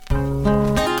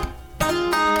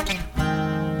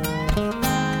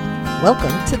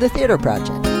Welcome to the Theater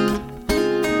Project.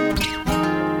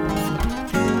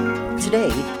 Today,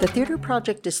 the Theater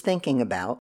Project is thinking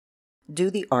about,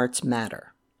 do the arts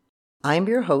matter? I'm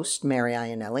your host, Mary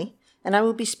Ionelli, and I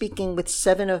will be speaking with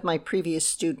 7 of my previous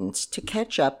students to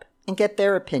catch up and get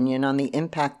their opinion on the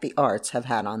impact the arts have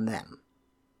had on them.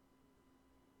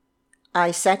 I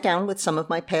sat down with some of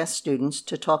my past students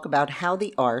to talk about how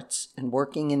the arts and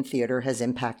working in theater has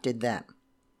impacted them.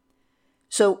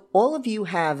 So all of you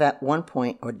have at one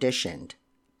point auditioned.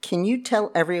 Can you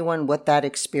tell everyone what that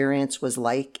experience was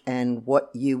like and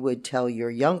what you would tell your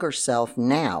younger self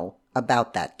now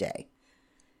about that day?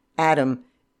 Adam,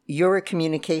 you're a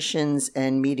communications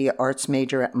and media arts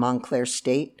major at Montclair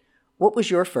State. What was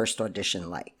your first audition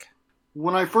like?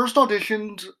 When I first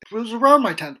auditioned, it was around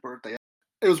my 10th birthday.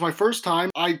 It was my first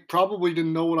time. I probably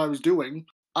didn't know what I was doing.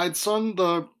 I'd sung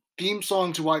the theme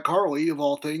song to iCarly, of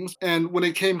all things, and when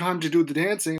it came time to do the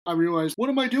dancing, I realized, what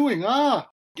am I doing?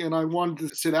 And I wanted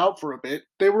to sit out for a bit.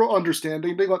 They were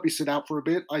understanding. They let me sit out for a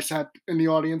bit. I sat in the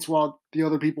audience while the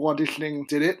other people auditioning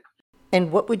did it.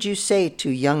 And what would you say to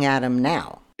young Adam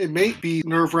now? It may be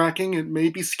nerve-wracking. It may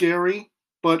be scary,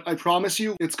 but I promise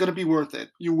you, it's going to be worth it.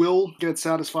 You will get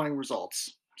satisfying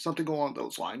results. Something along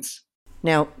those lines.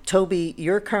 Now, Toby,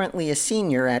 you're currently a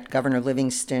senior at Governor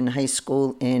Livingston High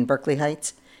School in Berkeley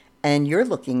Heights, and you're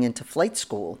looking into flight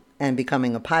school and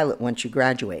becoming a pilot once you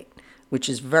graduate, which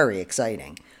is very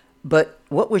exciting. But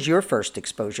what was your first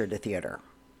exposure to theater?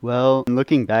 Well,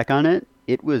 looking back on it,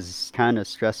 it was kind of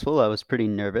stressful. I was pretty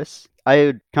nervous. I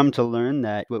had come to learn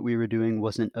that what we were doing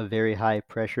wasn't a very high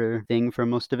pressure thing for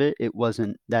most of it. It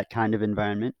wasn't that kind of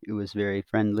environment. It was very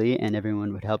friendly and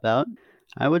everyone would help out.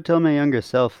 I would tell my younger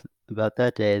self about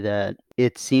that day that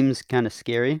it seems kind of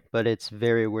scary, but it's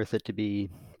very worth it to be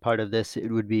part of this. It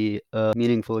would be a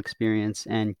meaningful experience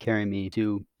and carry me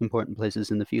to important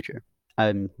places in the future.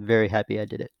 I'm very happy I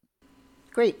did it.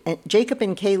 Great. And Jacob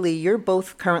and Kaylee, you're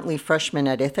both currently freshmen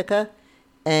at Ithaca.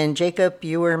 And Jacob,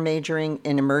 you are majoring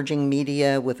in emerging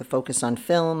media with a focus on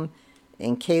film.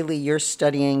 And Kaylee, you're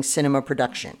studying cinema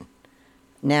production.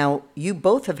 Now, you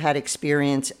both have had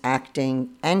experience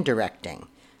acting and directing.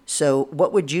 So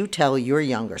what would you tell your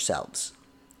younger selves?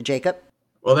 Jacob?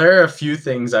 Well, there are a few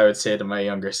things I would say to my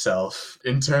younger self.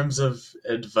 In terms of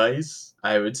advice,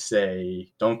 I would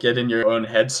say don't get in your own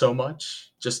head so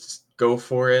much. Just go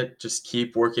for it. Just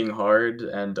keep working hard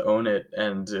and own it,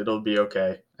 and it'll be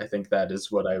okay. I think that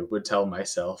is what I would tell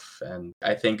myself. And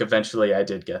I think eventually I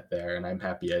did get there, and I'm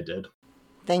happy I did.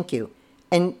 Thank you.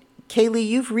 And Kaylee,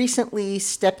 you've recently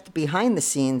stepped behind the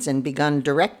scenes and begun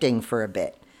directing for a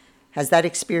bit. Has that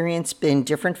experience been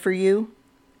different for you?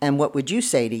 And what would you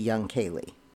say to young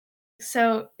Kaylee?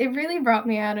 So it really brought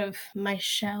me out of my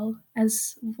shell,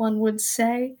 as one would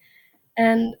say.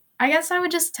 And I guess I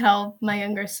would just tell my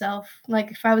younger self,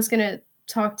 like if I was going to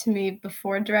talk to me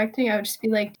before directing, I would just be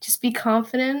like, just be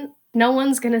confident. No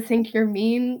one's going to think you're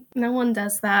mean. No one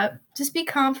does that. Just be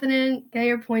confident, get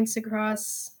your points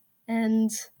across, and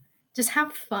just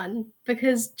have fun.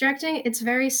 Because directing, it's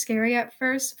very scary at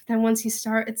first, but then once you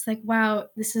start, it's like, wow,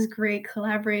 this is great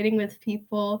collaborating with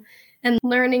people and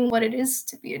learning what it is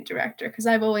to be a director, because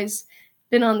I've always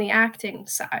been on the acting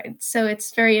side. So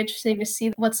it's very interesting to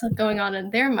see what's going on in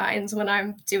their minds when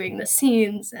I'm doing the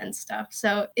scenes and stuff.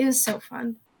 So it was so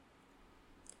fun.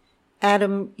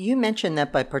 Adam, you mentioned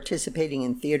that by participating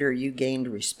in theater, you gained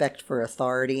respect for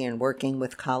authority and working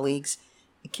with colleagues.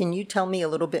 Can you tell me a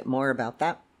little bit more about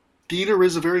that? Theater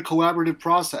is a very collaborative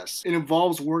process. It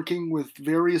involves working with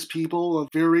various people of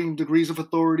varying degrees of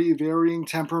authority, varying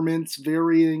temperaments,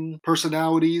 varying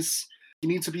personalities. You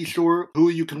need to be sure who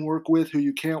you can work with, who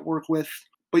you can't work with,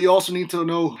 but you also need to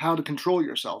know how to control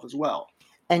yourself as well.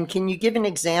 And can you give an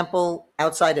example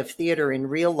outside of theater in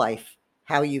real life,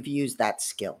 how you've used that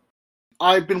skill?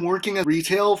 I've been working at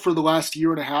retail for the last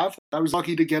year and a half. I was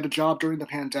lucky to get a job during the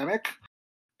pandemic.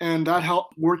 And that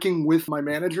helped working with my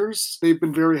managers. They've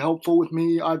been very helpful with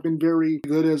me. I've been very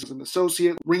good as an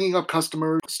associate, ringing up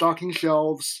customers, stocking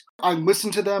shelves. I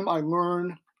listen to them, I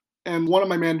learn. And one of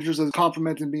my managers has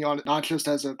complimented me on it, not just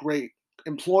as a great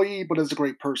employee, but as a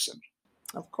great person.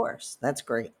 Of course, that's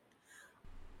great.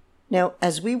 Now,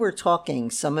 as we were talking,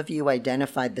 some of you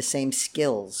identified the same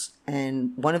skills.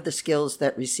 And one of the skills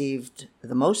that received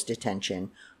the most attention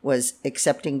was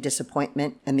accepting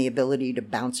disappointment and the ability to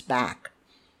bounce back.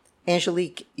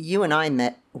 Angelique, you and I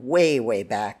met way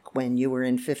back when you were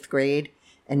in 5th grade,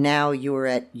 and now you are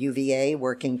at UVA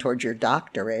working towards your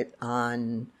doctorate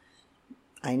on,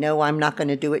 I know I'm not going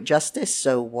to do it justice,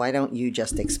 so why don't you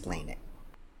just explain it?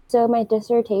 So my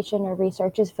dissertation or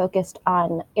research is focused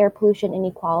on air pollution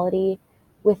inequality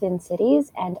within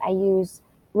cities, and I use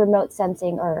remote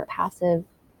sensing or passively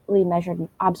measured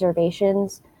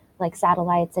observations like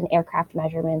satellites and aircraft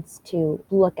measurements to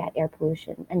look at air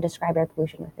pollution and describe air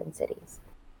pollution within cities.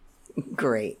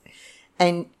 Great.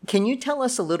 And can you tell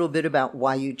us a little bit about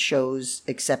why you chose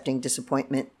accepting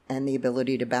disappointment and the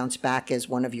ability to bounce back as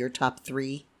one of your top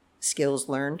 3 skills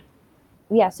learned?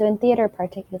 Yeah, so in theater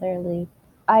particularly,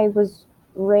 I was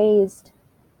raised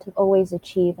to always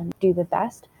achieve and do the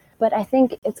best, but I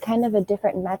think it's kind of a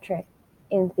different metric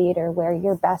in theater where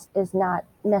your best is not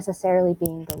necessarily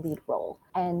being the lead role.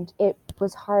 And it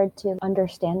was hard to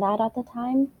understand that at the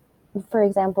time. For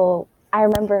example, I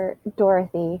remember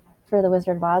Dorothy for The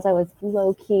Wizard of Oz. I was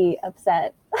low-key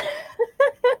upset.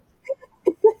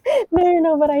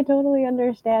 No, but I totally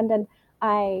understand. And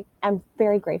I am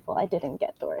very grateful I didn't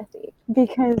get Dorothy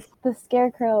because the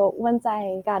Scarecrow, once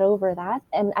I got over that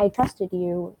and I trusted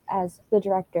you as the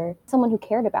director, someone who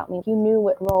cared about me, you knew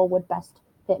what role would best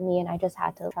fit me and I just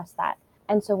had to trust that.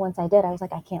 And so once I did, I was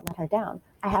like, I can't let her down.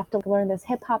 I have to learn this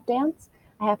hip hop dance.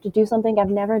 I have to do something I've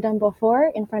never done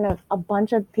before in front of a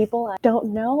bunch of people I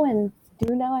don't know and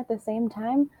do know at the same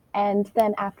time. And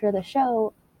then after the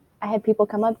show, I had people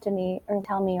come up to me or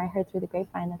tell me, I heard through the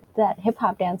grapevine that hip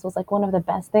hop dance was like one of the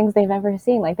best things they've ever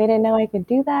seen. Like they didn't know I could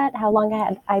do that, how long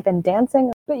I've been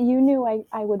dancing, but you knew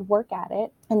I would work at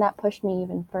it, and that pushed me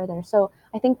even further. So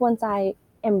I think once I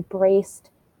embraced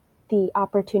the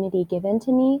opportunity given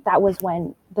to me, that was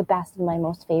when the best and my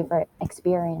most favorite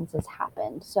experiences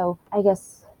happened. So I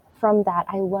guess from that,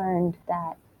 I learned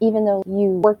that even though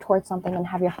you work towards something and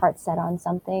have your heart set on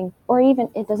something, or even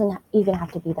it doesn't even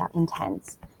have to be that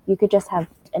intense. You could just have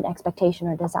an expectation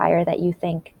or desire that you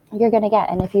think you're going to get.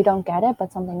 And if you don't get it,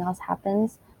 but something else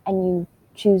happens and you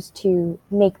choose to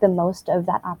make the most of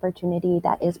that opportunity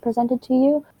that is presented to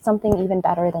you, something even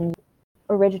better than you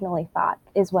originally thought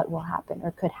is what will happen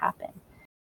or could happen.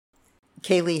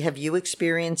 Kaylee, have you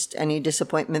experienced any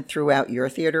disappointment throughout your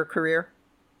theater career?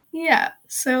 Yeah,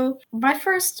 so my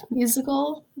first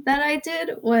musical that I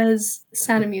did was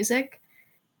Sound of Music,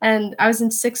 and I was in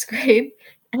 6th grade,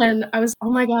 and I was, oh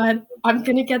my god, I'm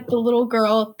gonna get the little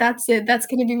girl. That's it. That's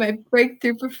gonna be my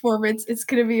breakthrough performance. It's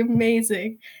gonna be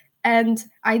amazing. And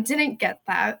I didn't get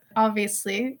that,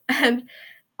 obviously. And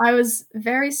I was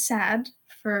very sad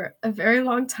for a very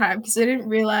long time because I didn't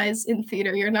realize in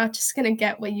theater you're not just gonna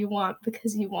get what you want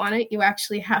because you want it. You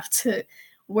actually have to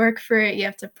work for it, you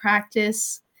have to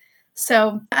practice.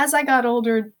 So as I got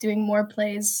older doing more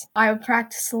plays, I would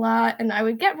practice a lot and I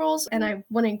would get roles and I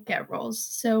wouldn't get roles.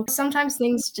 So sometimes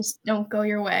things just don't go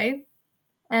your way.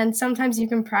 And sometimes you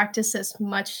can practice as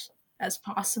much as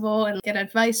possible and get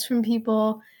advice from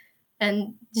people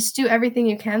and just do everything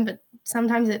you can, but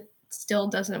sometimes it still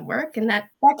doesn't work. And that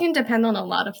can depend on a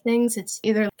lot of things. It's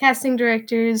either casting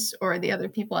directors or the other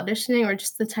people auditioning or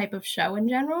just the type of show in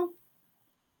general.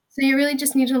 So you really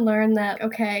just need to learn that,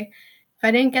 okay, if I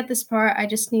didn't get this part, I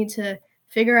just need to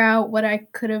figure out what I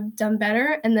could have done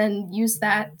better and then use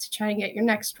that to try and get your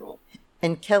next role.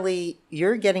 And Kelly,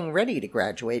 you're getting ready to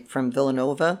graduate from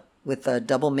Villanova with a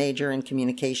double major in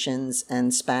communications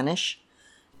and Spanish.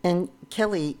 And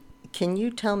Kelly, can you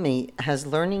tell me, has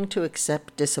learning to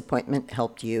accept disappointment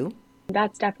helped you?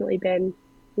 That's definitely been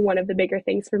one of the bigger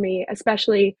things for me,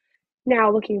 especially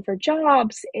now looking for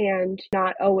jobs and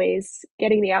not always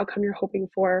getting the outcome you're hoping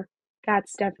for.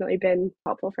 That's definitely been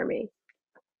helpful for me.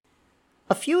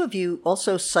 A few of you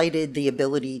also cited the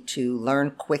ability to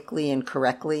learn quickly and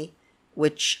correctly,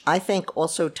 which I think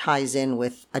also ties in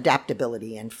with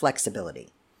adaptability and flexibility.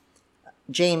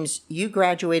 James, you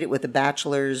graduated with a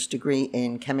bachelor's degree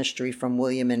in chemistry from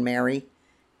William and Mary,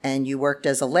 and you worked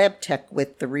as a lab tech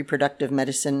with the Reproductive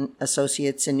Medicine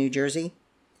Associates in New Jersey.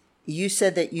 You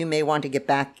said that you may want to get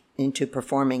back into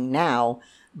performing now,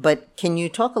 but can you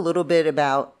talk a little bit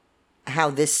about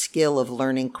how this skill of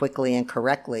learning quickly and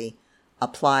correctly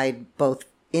applied both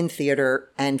in theater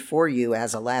and for you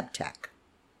as a lab tech?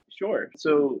 Sure.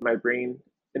 So my brain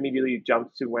immediately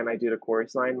jumped to when I did a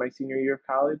chorus line my senior year of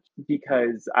college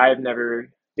because I've never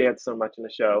danced so much in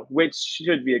a show, which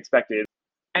should be expected.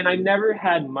 And I never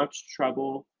had much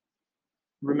trouble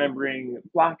remembering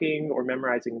blocking or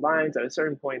memorizing lines. At a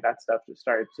certain point, that stuff just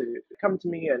started to come to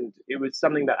me, and it was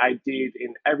something that I did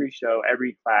in every show,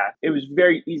 every class. It was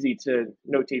very easy to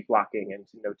notate blocking and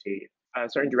to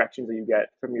notate certain directions that you get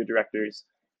from your directors.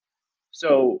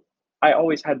 So I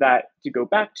always had that to go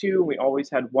back to. We always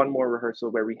had one more rehearsal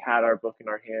where we had our book in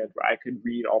our hand where I could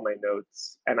read all my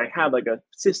notes and I had like a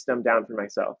system down for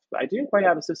myself. But I didn't quite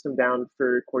have a system down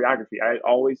for choreography. I had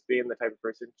always been the type of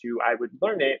person I would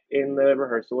learn it in the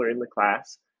rehearsal or in the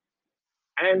class.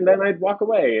 And then I'd walk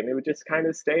away and it would just kind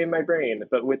of stay in my brain.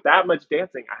 But with that much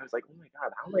dancing, I was like, oh my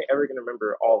God, how am I ever going to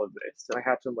remember all of this? So I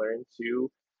had to learn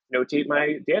to notate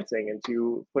my dancing and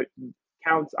to put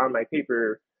counts on my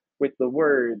paper with the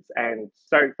words and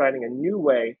start finding a new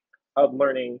way of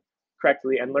learning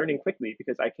correctly and learning quickly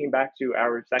because I came back to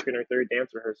our second or third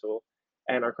dance rehearsal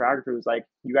and our choreographer was like,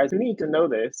 you guys need to know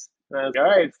this. And I was like,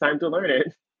 all right, it's time to learn it.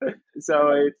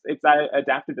 So it's that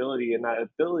adaptability and that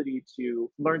ability to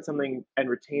learn something and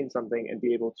retain something and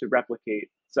be able to replicate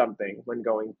something when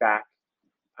going back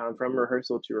from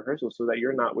rehearsal to rehearsal so that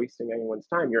you're not wasting anyone's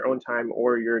time, your own time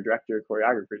or your director or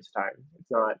choreographer's time.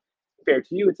 It's not fair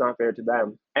to you, it's not fair to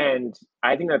them. And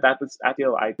I think that that's a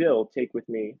skill I still take with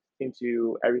me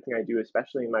into everything I do,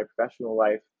 especially in my professional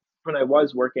life. When I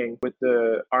was working with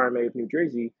the RMA of New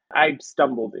Jersey, I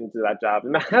stumbled into that job,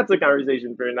 and that's a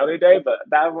conversation for another day. But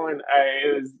that one,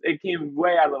 it came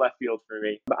way out of left field for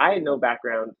me. But I had no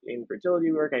background in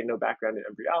fertility work. I had no background in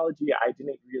embryology. I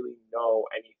didn't really know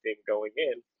anything going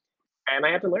in, and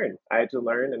I had to learn. I had to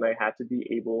learn, and I had to be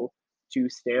able to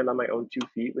stand on my own 2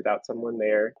 feet without someone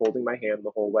there holding my hand the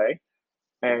whole way.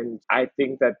 And I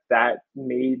think that that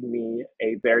made me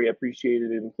a very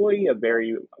appreciated employee, a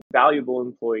very valuable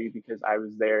employee because I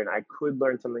was there and I could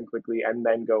learn something quickly and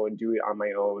then go and do it on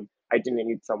my own. I didn't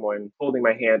need someone holding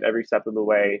my hand every step of the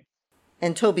way.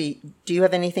 And Toby, do you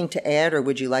have anything to add or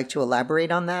would you like to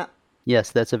elaborate on that?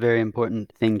 Yes, that's a very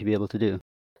important thing to be able to do.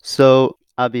 So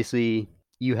obviously,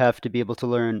 you have to be able to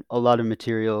learn a lot of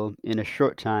material in a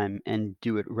short time and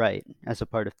do it right as a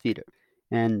part of theater.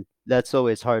 And that's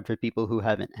always hard for people who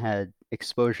haven't had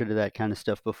exposure to that kind of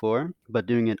stuff before, but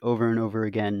doing it over and over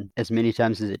again as many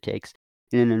times as it takes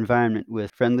in an environment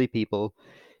with friendly people,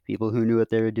 people who knew what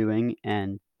they were doing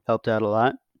and helped out a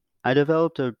lot, I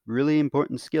developed a really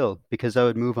important skill because I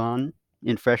would move on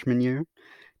in freshman year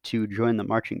to join the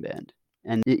marching band.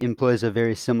 And it employs a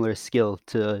very similar skill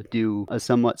to do a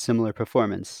somewhat similar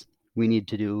performance. We need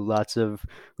to do lots of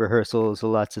rehearsals,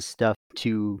 lots of stuff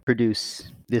to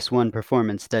produce this one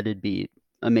performance that'd be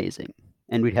amazing.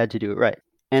 And we'd had to do it right.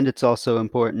 And it's also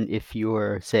important if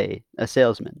you're, say, a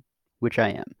salesman, which I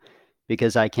am,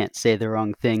 because I can't say the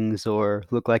wrong things or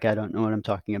look like I don't know what I'm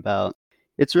talking about.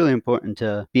 It's really important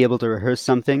to be able to rehearse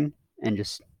something and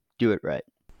just do it right.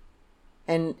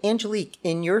 And Angelique,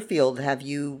 in your field, have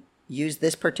you used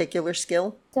this particular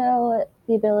skill? So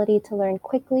the ability to learn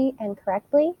quickly and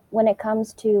correctly when it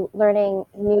comes to learning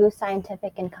new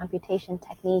scientific and computation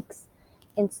techniques,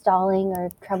 installing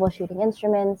or troubleshooting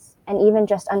instruments, and even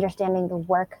just understanding the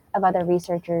work of other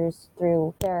researchers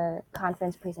through their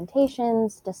conference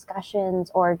presentations,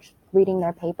 discussions, or just reading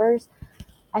their papers.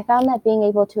 I found that being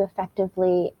able to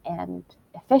effectively and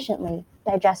efficiently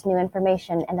digest new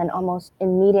information and then almost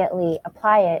immediately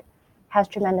apply it has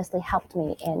tremendously helped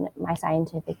me in my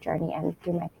scientific journey and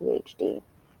through my PhD.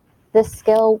 This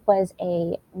skill was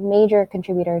a major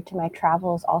contributor to my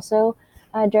travels also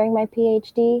during my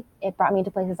PhD. It brought me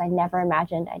to places I never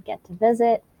imagined I'd get to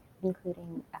visit,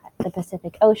 including the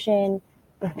Pacific Ocean,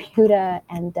 Bermuda,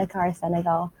 and Dakar,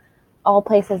 Senegal. All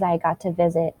places I got to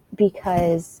visit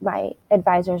because my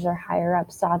advisors or higher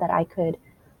ups saw that I could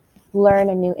learn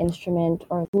a new instrument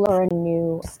or learn a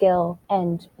new skill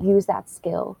and use that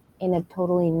skill in a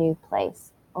totally new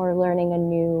place, or learning a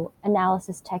new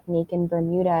analysis technique in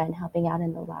Bermuda and helping out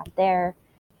in the lab there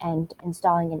and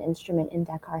installing an instrument in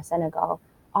Dakar, Senegal.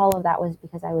 All of that was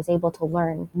because I was able to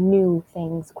learn new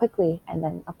things quickly and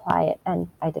then apply it, and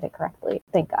I did it correctly.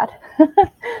 Thank God.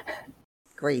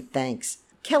 Great, thanks.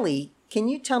 Kelly, can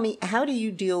you tell me, how do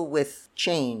you deal with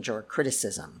change or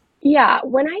criticism? Yeah,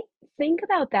 when I think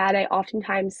about that, I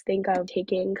oftentimes think of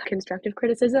taking constructive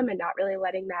criticism and not really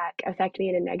letting that affect me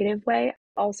in a negative way.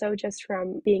 Also, just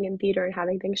from being in theater and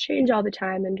having things change all the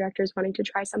time and directors wanting to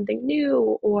try something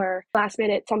new, or last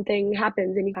minute something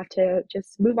happens and you have to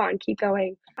just move on, keep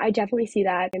going. I definitely see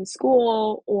that in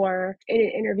school or in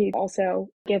an interview also.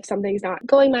 If something's not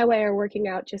going my way or working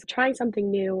out, just trying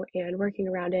something new and working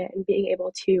around it and being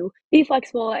able to be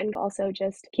flexible and also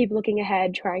just keep looking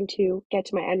ahead, trying to get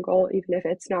to my end goal, even if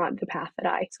it's not the path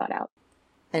that I sought out.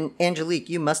 And Angelique,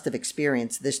 you must have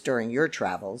experienced this during your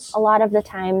travels. A lot of the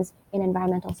times in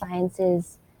environmental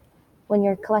sciences, when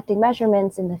you're collecting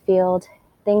measurements in the field,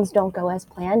 things don't go as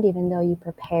planned, even though you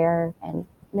prepare and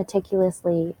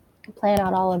meticulously plan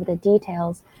out all of the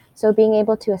details. So being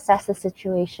able to assess the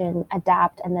situation,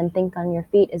 adapt, and then think on your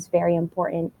feet is very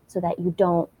important so that you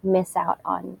don't miss out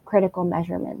on critical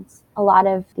measurements. A lot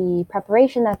of the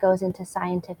preparation that goes into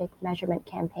scientific measurement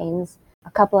campaigns, a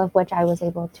couple of which I was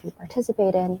able to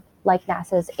participate in, like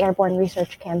NASA's Airborne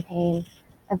Research Campaign,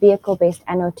 a vehicle-based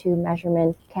NO2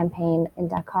 measurement campaign in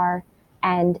Dakar,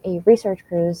 and a research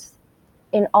cruise.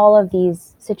 In all of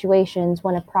these situations,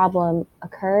 when a problem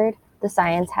occurred, the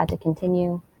science had to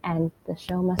continue and the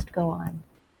show must go on.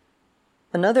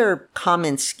 Another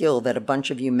common skill that a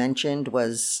bunch of you mentioned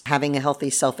was having a healthy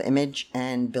self-image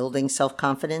and building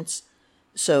self-confidence.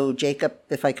 So, Jacob,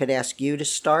 if I could ask you to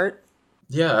start.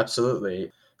 Yeah,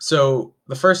 absolutely. So,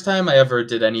 the first time I ever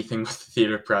did anything with the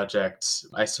theater project,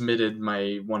 I submitted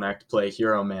my one-act play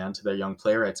Hero Man to their Young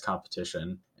Playwrights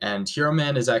competition. And Hero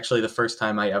Man is actually the first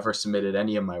time I ever submitted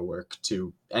any of my work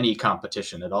to any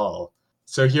competition at all.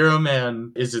 So Hero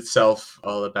Man is itself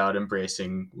all about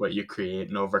embracing what you create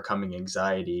and overcoming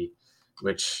anxiety,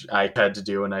 which I had to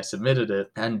do when I submitted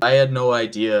it. And I had no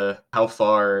idea how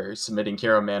far submitting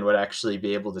Hero Man would actually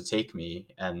be able to take me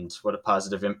and what a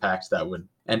positive impact that would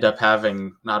end up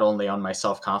having not only on my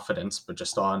self-confidence, but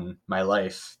just on my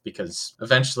life. Because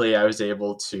eventually I was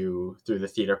able to, through the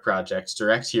theater project,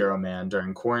 direct Hero Man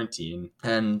during quarantine.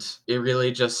 And it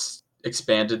really just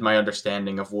expanded my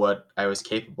understanding of what I was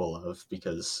capable of,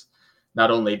 because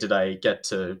not only did I get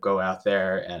to go out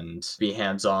there and be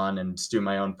hands-on and do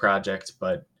my own project,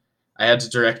 but I had to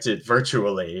direct it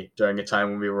virtually during a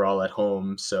time when we were all at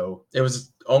home. So it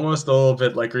was almost a little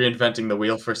bit like reinventing the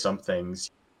wheel for some things.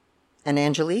 And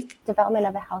Angelique? Development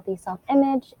of a healthy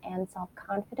self-image and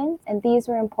self-confidence. And these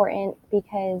were important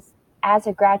because as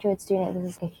a graduate student,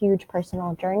 this is a huge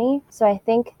personal journey. So I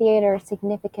think theater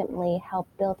significantly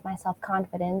helped build my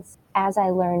self-confidence as I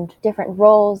learned different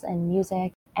roles and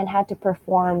music and had to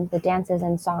perform the dances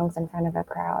and songs in front of a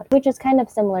crowd, which is kind of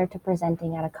similar to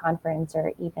presenting at a conference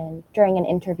or even during an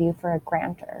interview for a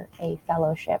grant or a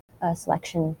fellowship, a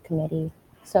selection committee.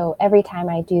 So every time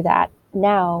I do that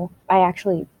now, I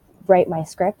actually write my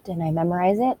script and I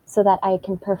memorize it so that I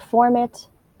can perform it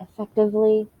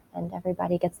effectively and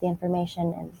everybody gets the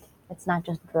information and it's not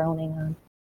just droning on.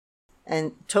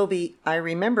 And Toby, I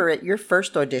remember at your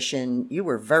first audition, you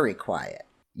were very quiet.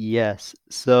 Yes.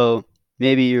 So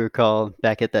maybe you recall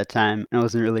back at that time, I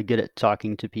wasn't really good at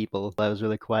talking to people. I was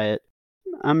really quiet.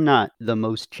 I'm not the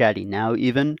most chatty now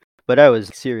even, but I was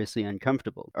seriously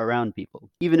uncomfortable around people.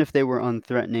 Even if they were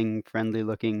unthreatening, friendly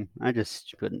looking, I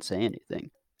just couldn't say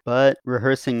anything. But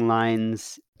rehearsing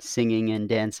lines, singing and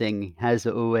dancing has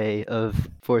a way of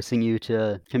forcing you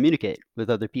to communicate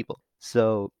with other people.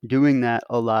 So doing that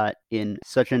a lot in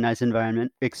such a nice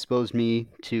environment exposed me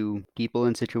to people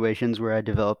in situations where I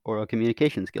developed oral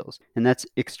communication skills. And that's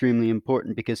extremely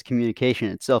important because communication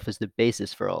itself is the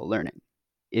basis for all learning.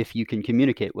 If you can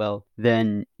communicate well,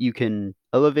 then you can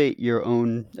elevate your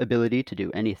own ability to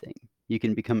do anything. You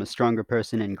can become a stronger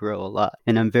person and grow a lot.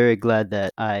 And I'm very glad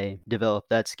that I developed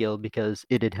that skill because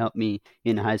it had helped me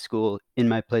in high school, in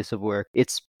my place of work.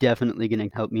 It's definitely going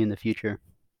to help me in the future.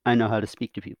 I know how to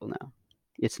speak to people now.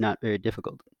 It's not very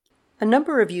difficult. A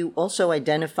number of you also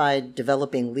identified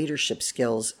developing leadership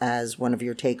skills as one of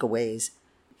your takeaways.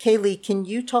 Kaylee, can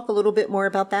you talk a little bit more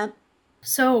about that?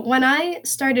 So when I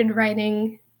started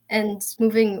writing and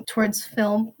moving towards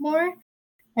film more,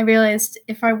 I realized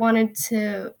if I wanted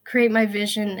to create my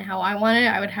vision how I wanted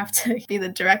it, I would have to be the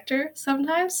director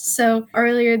sometimes. So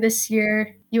earlier this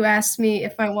year, you asked me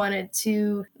if I wanted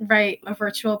to write a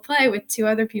virtual play with two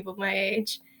other people my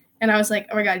age. And I was like,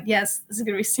 oh my God, yes, this is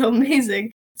going to be so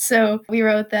amazing. So we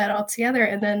wrote that all together.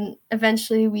 And then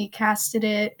eventually we casted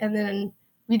it. And then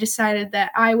we decided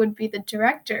that I would be the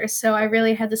director. So I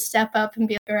really had to step up and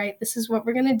be like, all right, this is what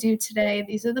we're going to do today.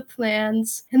 These are the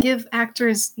plans, and give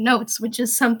actors notes, which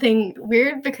is something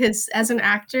weird because as an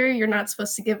actor, you're not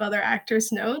supposed to give other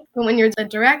actors notes. But when you're the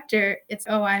director, it's,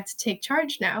 oh, I have to take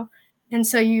charge now. And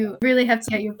so you really have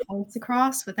to get your points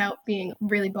across without being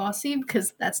really bossy,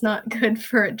 because that's not good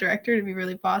for a director to be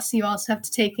really bossy. You also have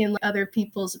to take in other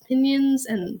people's opinions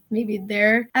and maybe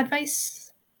their advice.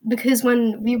 Because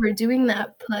when we were doing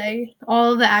that play,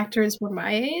 all of the actors were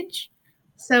my age.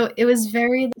 So it was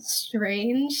very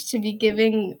strange to be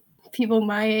giving people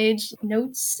my age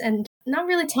notes and not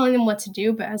really telling them what to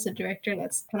do, but as a director,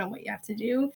 that's kind of what you have to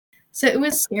do. So it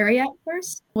was scary at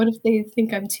first. What if they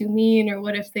think I'm too mean, or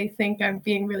what if they think I'm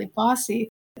being really bossy?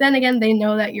 Then again, they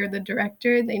know that you're the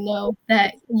director. They know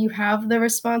that you have the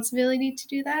responsibility to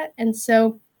do that. And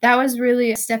so that was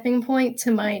really a stepping point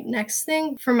to my next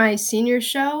thing. For my senior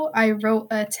show, I wrote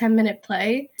a 10-minute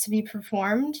play to be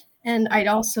performed, and I'd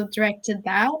also directed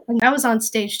that. And that was on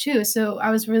stage too, so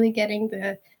I was really getting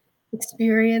the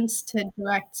experience to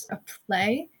direct a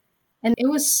play. And it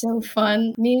was so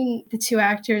fun. Me and the two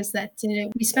actors that did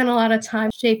it, we spent a lot of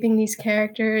time shaping these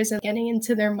characters and getting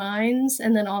into their minds,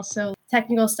 and then also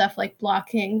technical stuff like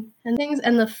blocking and things.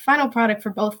 And the final product for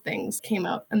both things came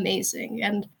out amazing.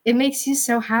 And it makes you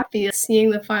so happy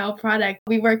seeing the final product.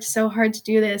 We worked so hard to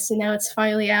do this, and now it's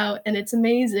finally out, and it's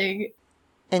amazing.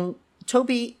 And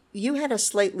Toby, you had a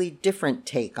slightly different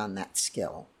take on that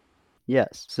skill.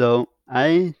 Yes. So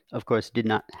I, of course, did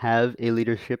not have a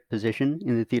leadership position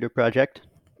in the theater project,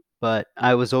 but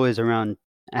I was always around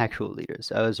actual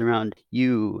leaders. I was around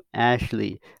you,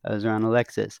 Ashley. I was around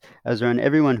Alexis. I was around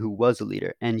everyone who was a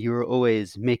leader, and you were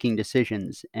always making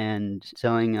decisions and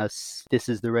telling us this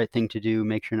is the right thing to do,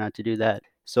 make sure not to do that.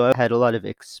 So I had a lot of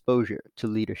exposure to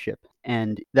leadership,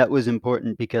 and that was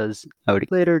important because I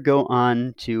would later go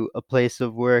on to a place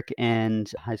of work and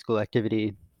high school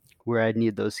activity where I'd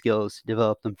need those skills,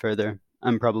 develop them further.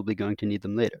 I'm probably going to need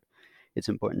them later. It's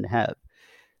important to have.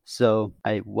 So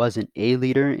I wasn't a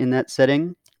leader in that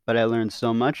setting, but I learned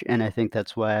so much, and I think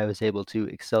that's why I was able to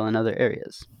excel in other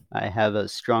areas. I have a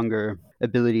stronger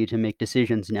ability to make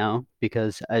decisions now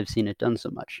because I've seen it done so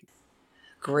much.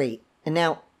 Great. And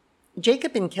now,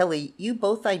 Jacob and Kelly, you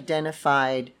both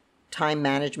identified time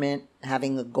management,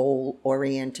 having a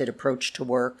goal-oriented approach to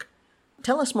work.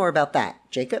 Tell us more about that,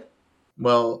 Jacob.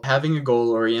 Well, having a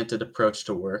goal-oriented approach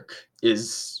to work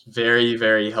is very,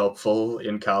 very helpful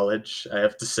in college, I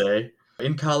have to say.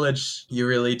 In college, you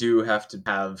really do have to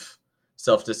have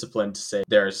self-discipline to say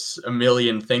there's a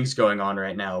million things going on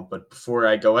right now, but before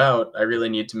I go out, I really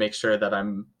need to make sure that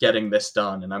I'm getting this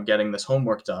done and I'm getting this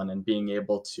homework done, and being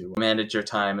able to manage your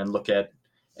time and look at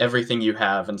everything you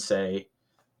have and say,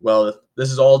 well, this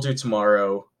is all due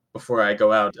tomorrow. Before I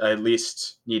go out, I at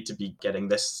least need to be getting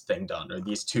this thing done or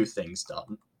these two things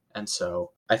done. And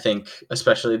so I think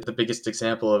especially the biggest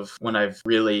example of when I've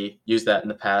really used that in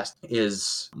the past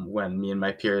is when me and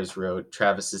my peers wrote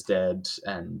Travis is Dead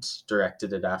and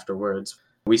directed it afterwards.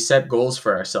 We set goals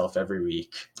for ourselves every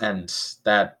week, and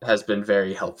that has been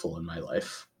very helpful in my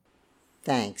life.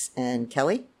 Thanks. And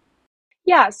Kelly?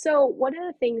 Yeah, so one of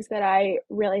the things that I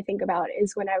really think about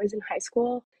is when I was in high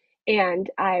school and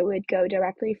I would go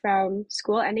directly from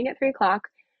school ending at 3 o'clock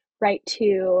right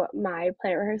to my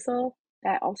play rehearsal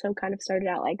that also kind of started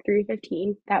at like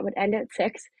 3:15. That would end at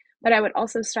 6, but I would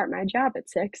also start my job at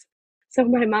 6. So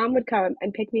my mom would come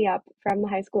and pick me up from the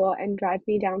high school and drive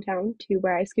me downtown to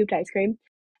where I scooped ice cream.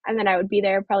 And then I would be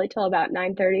there probably till about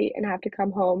 9:30 and have to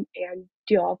come home and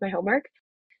do all of my homework.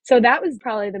 So that was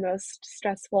probably the most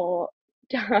stressful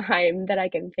time that I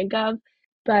can think of.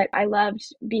 But I loved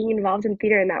being involved in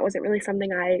theater, and that wasn't really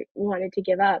something I wanted to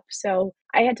give up. So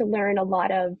I had to learn a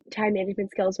lot of time management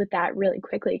skills with that really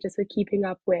quickly, just with keeping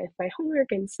up with my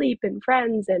homework and sleep and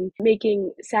friends and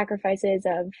making sacrifices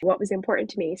of what was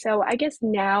important to me. So I guess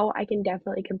now I can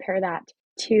definitely compare that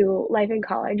to life in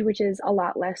college, which is a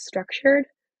lot less structured,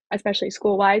 especially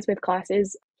school wise with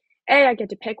classes. I get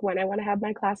to pick when I want to have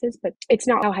my classes, but it's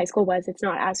not how high school was. It's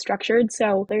not as structured.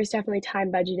 So there's definitely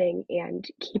time budgeting and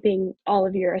keeping all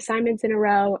of your assignments in a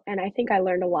row. And I think I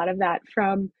learned a lot of that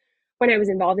from when I was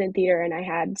involved in theater and I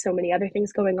had so many other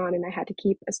things going on and I had to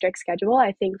keep a strict schedule.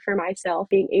 I think for myself,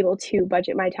 being able to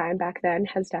budget my time back then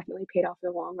has definitely paid off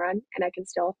in the long run, and I can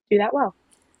still do that well.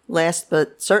 Last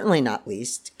but certainly not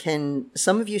least, can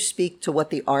some of you speak to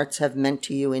what the arts have meant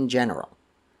to you in general?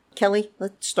 Kelly,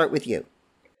 let's start with you.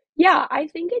 Yeah, I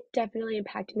think it definitely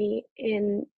impacted me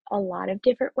in a lot of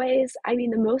different ways. I mean,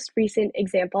 the most recent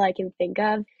example I can think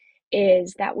of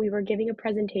is that we were giving a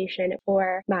presentation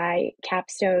for my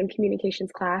capstone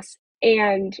communications class.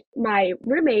 And my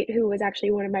roommate, who was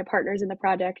actually one of my partners in the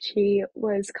project, she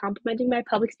was complimenting my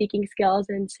public speaking skills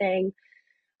and saying,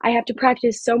 I have to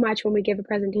practice so much when we give a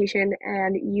presentation,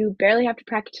 and you barely have to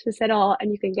practice at all.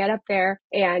 And you can get up there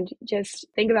and just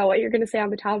think about what you're going to say on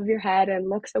the top of your head and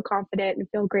look so confident and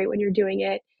feel great when you're doing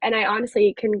it. And I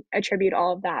honestly can attribute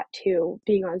all of that to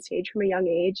being on stage from a young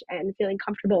age and feeling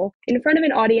comfortable in front of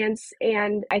an audience.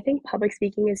 And I think public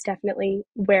speaking is definitely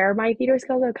where my theater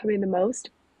skills are coming the most.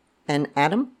 And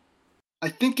Adam? I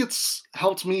think it's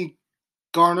helped me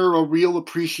garner a real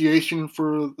appreciation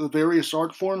for the various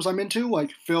art forms I'm into,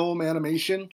 like film,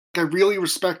 animation. I really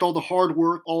respect all the hard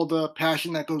work, all the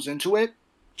passion that goes into it.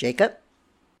 Jacob?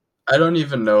 I don't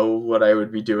even know what I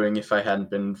would be doing if I hadn't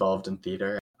been involved in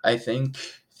theater. I think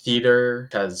theater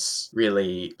has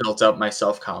really built up my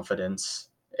self-confidence.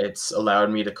 It's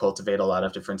allowed me to cultivate a lot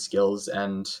of different skills,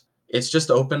 and it's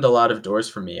just opened a lot of doors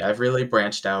for me. I've really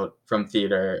branched out from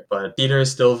theater, but theater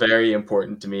is still very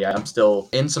important to me. I'm still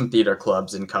in some theater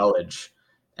clubs in college,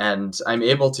 and I'm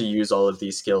able to use all of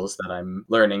these skills that I'm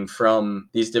learning from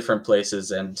these different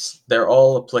places, and they're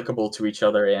all applicable to each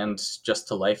other and just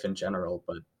to life in general.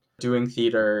 But doing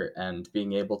theater and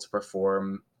being able to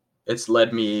perform it's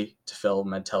led me to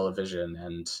film and television,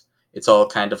 and it's all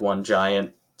kind of one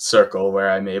giant circle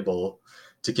where I'm able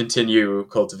to continue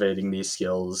cultivating these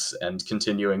skills and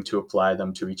continuing to apply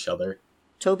them to each other.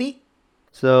 Toby?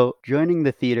 So, joining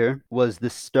the theater was the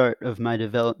start of my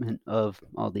development of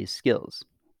all these skills.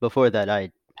 Before that,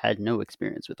 I had no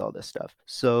experience with all this stuff.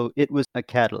 So, it was a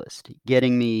catalyst,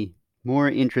 getting me more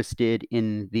interested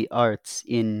in the arts,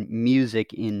 in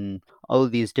music, in all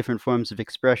of these different forms of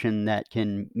expression that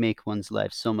can make one's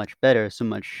life so much better, so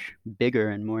much bigger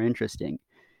and more interesting.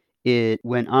 It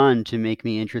went on to make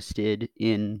me interested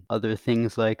in other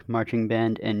things like marching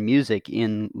band and music,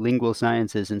 in lingual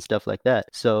sciences and stuff like that.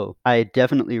 So I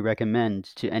definitely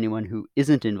recommend to anyone who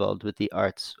isn't involved with the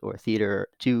arts or theater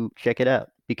to check it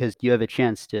out, because you have a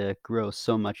chance to grow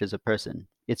so much as a person.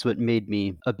 It's what made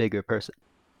me a bigger person.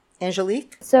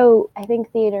 Angelique? So I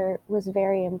think theater was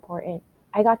very important.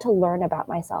 I got to learn about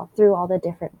myself through all the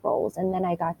different roles, and then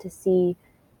I got to see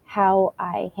how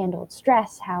I handled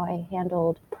stress, how I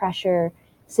handled pressure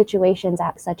situations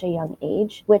at such a young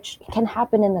age, which can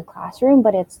happen in the classroom,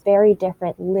 but it's very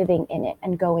different living in it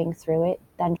and going through it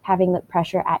than having the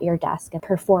pressure at your desk and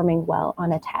performing well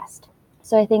on a test.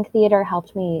 So I think theater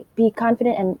helped me be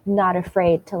confident and not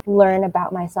afraid to learn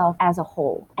about myself as a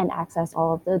whole and access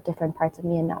all of the different parts of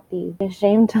me and not be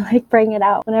ashamed to bring it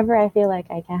out whenever I feel like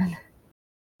I can.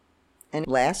 And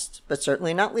last, but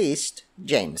certainly not least,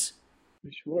 James.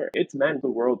 Sure. It's meant the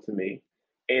world to me.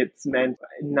 It's meant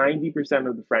 90%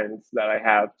 of the friends that I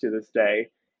have to this day.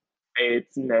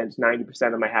 It's meant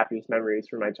 90% of my happiest memories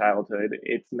from my childhood.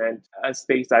 It's meant a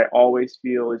space I always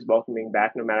feel is welcoming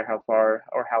back, no matter how far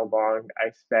or how long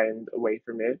I spend away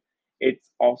from it.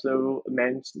 It's also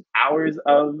meant hours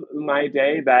of my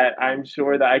day that I'm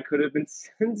sure that I could have been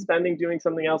spending doing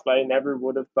something else, but I never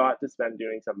would have thought to spend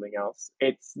doing something else.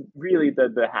 It's really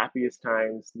the happiest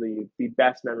times, the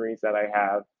best memories that I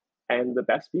have, and the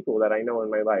best people that I know in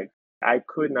my life. I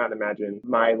could not imagine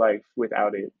my life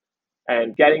without it.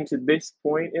 And getting to this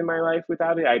point in my life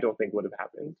without it, I don't think would have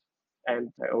happened.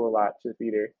 And I owe a lot to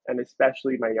theater, and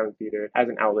especially my young theater, as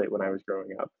an outlet when I was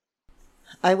growing up.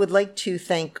 I would like to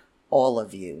thank all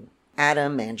of you,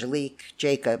 Adam, Angelique,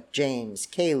 Jacob, James,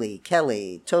 Kaylee,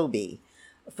 Kelly, Toby,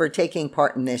 for taking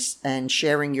part in this and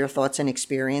sharing your thoughts and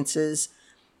experiences.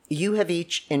 You have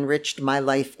each enriched my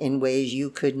life in ways you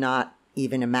could not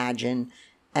even imagine,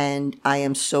 and I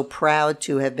am so proud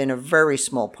to have been a very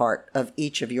small part of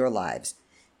each of your lives.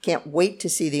 Can't wait to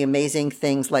see the amazing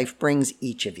things life brings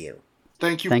each of you.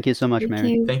 Thank you. Thank you so much,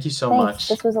 Mary. Thank you so Thanks. much.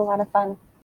 This was a lot of fun.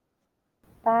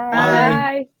 Bye.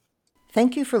 Bye.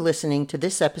 Thank you for listening to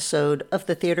this episode of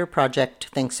The Theater Project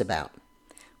Thinks About.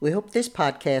 We hope this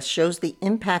podcast shows the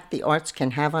impact the arts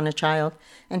can have on a child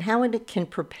and how it can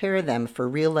prepare them for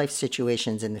real-life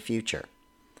situations in the future.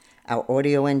 Our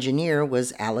audio engineer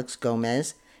was Alex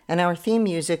Gomez, and our theme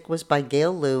music was by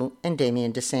Gail Liu and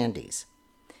Damian DeSandes.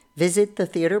 Visit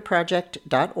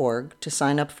thetheaterproject.org to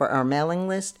sign up for our mailing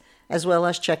list, as well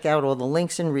as check out all the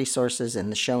links and resources in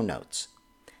the show notes.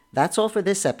 That's all for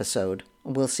this episode.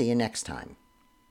 We'll see you next time.